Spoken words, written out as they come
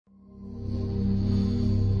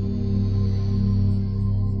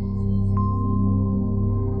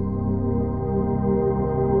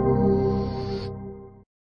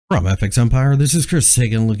From FXEmpire, this is Chris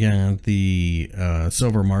taking a look at the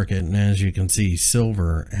silver market, and as you can see,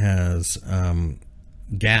 silver has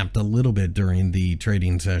gapped a little bit during the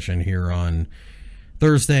trading session here on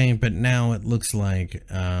Thursday, but now it looks like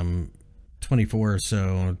 24 or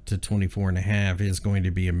so to 24 and a half is going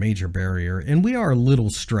to be a major barrier, and we are a little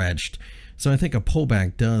stretched. So I think a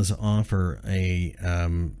pullback does offer a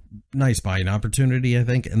nice buying opportunity, I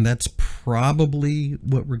think, and that's probably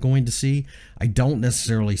what we're going to see. I don't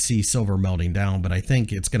necessarily see silver melting down, but I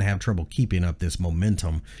think it's going to have trouble keeping up this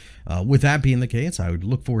momentum. With that being the case, I would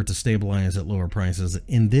look forward to stabilize at lower prices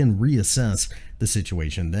and then reassess the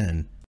situation then.